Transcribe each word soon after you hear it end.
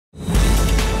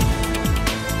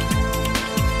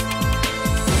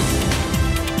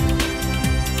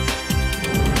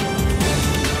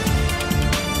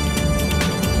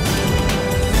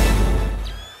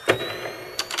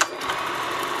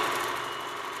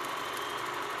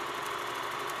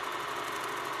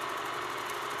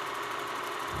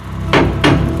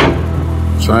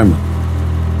assignment.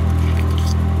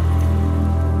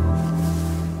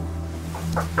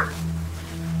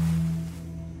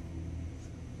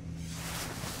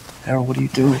 Harold, what are you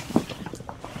doing?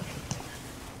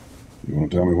 You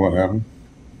want to tell me what happened?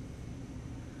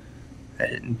 I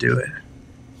didn't do it.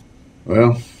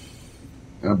 Well,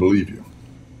 I believe you.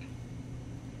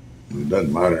 It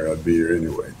doesn't matter, I'd be here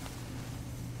anyway.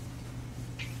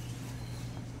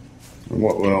 And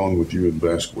what went on with you and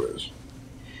Vasquez?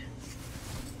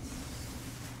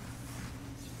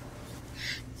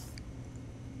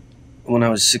 When I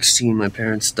was 16, my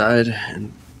parents died,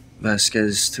 and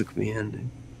Vasquez took me in.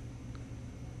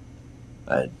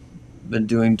 I'd been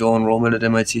doing dual enrollment at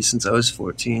MIT since I was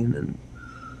 14, and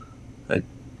I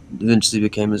eventually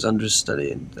became his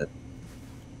understudy, and that's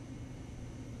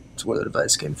where the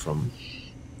advice came from.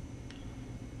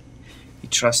 He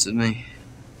trusted me.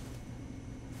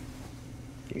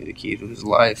 Gave me the key to his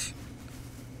life.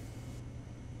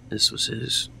 This was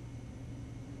his.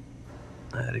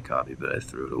 I had a copy, but I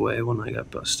threw it away when I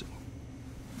got busted.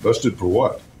 Busted for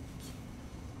what?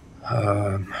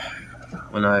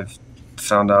 When I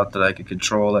found out that I could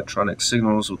control electronic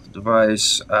signals with the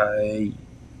device, I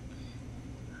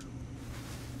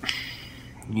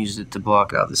used it to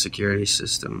block out the security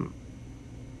system,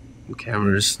 the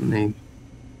cameras, and the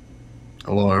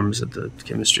alarms at the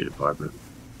chemistry department,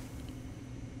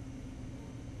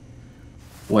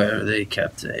 where they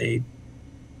kept a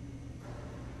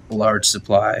large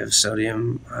supply of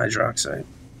sodium hydroxide.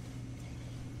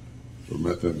 For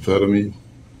methamphetamine?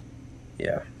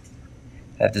 Yeah.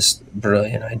 I had this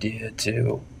brilliant idea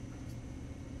to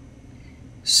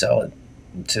sell it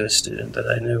to a student that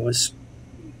I knew was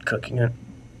cooking it.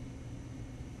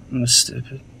 I was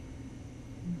stupid.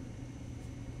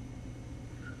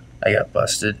 I got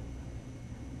busted.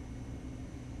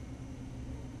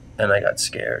 And I got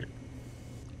scared.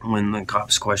 When the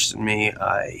cops questioned me,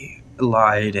 I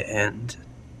lied and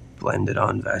blamed it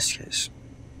on Vasquez.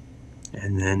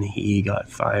 And then he got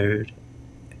fired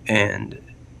and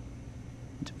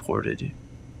deported,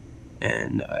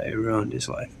 and I ruined his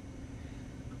life.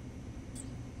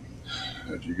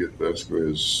 How'd you get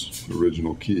Vasquez's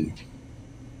original key?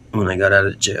 When I got out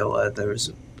of jail, there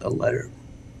was a letter.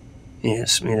 He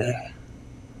asked me to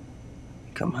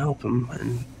come help him,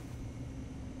 and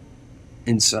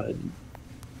inside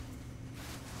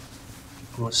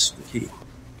was the key.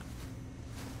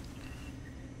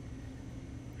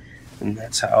 And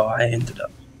that's how I ended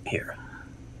up here.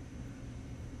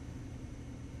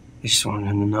 I just wanted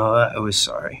him to know that I was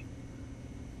sorry.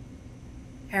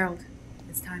 Harold,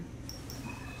 it's time.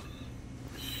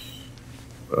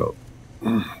 Well,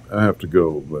 I have to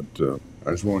go, but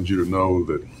I just wanted you to know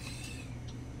that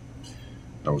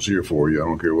I was here for you. I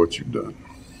don't care what you've done.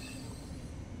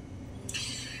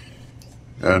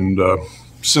 And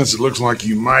since it looks like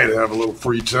you might have a little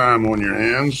free time on your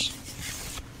hands...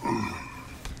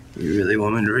 You really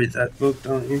want me to read that book,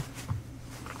 don't you?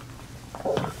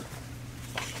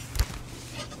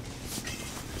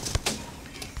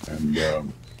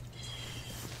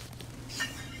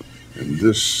 And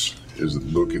this is the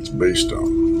book it's based on.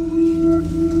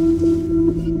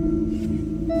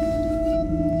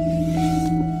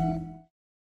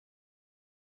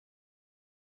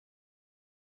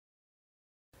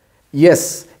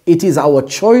 Yes, it is our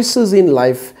choices in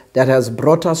life that has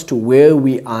brought us to where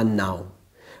we are now.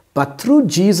 But through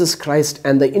Jesus Christ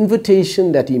and the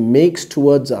invitation that He makes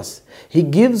towards us, He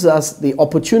gives us the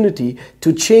opportunity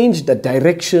to change the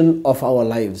direction of our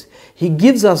lives. He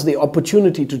gives us the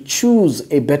opportunity to choose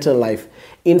a better life.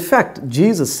 In fact,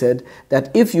 Jesus said that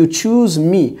if you choose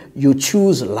me, you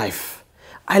choose life.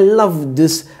 I love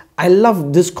this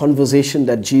conversation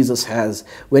that Jesus has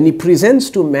when He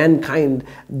presents to mankind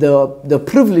the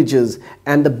privileges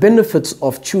and the benefits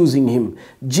of choosing Him.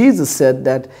 Jesus said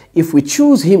that if we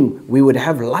choose Him, we would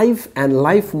have life and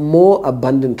life more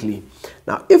abundantly.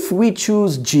 Now, if we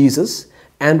choose Jesus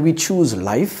and we choose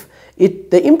life,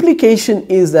 the implication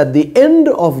is that the end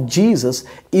of Jesus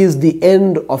is the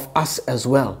end of us as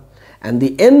well. And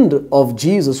the end of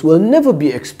Jesus will never be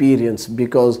experienced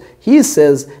because He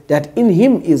says that in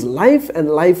Him is life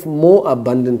and life more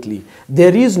abundantly.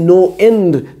 There is no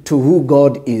end to who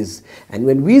God is. And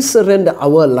when we surrender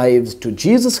our lives to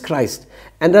Jesus Christ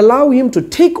and allow Him to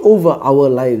take over our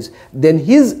lives, then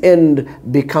His end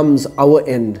becomes our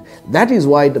end. That is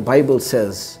why the Bible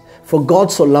says, "For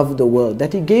God so loved the world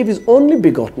that He gave His only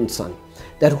begotten Son,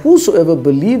 that whosoever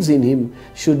believes in Him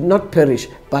should not perish,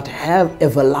 but have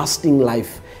everlasting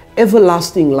life."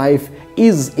 Everlasting life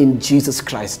is in Jesus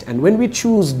Christ. And when we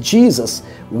choose Jesus,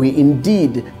 we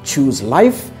indeed choose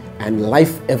life and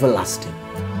life everlasting.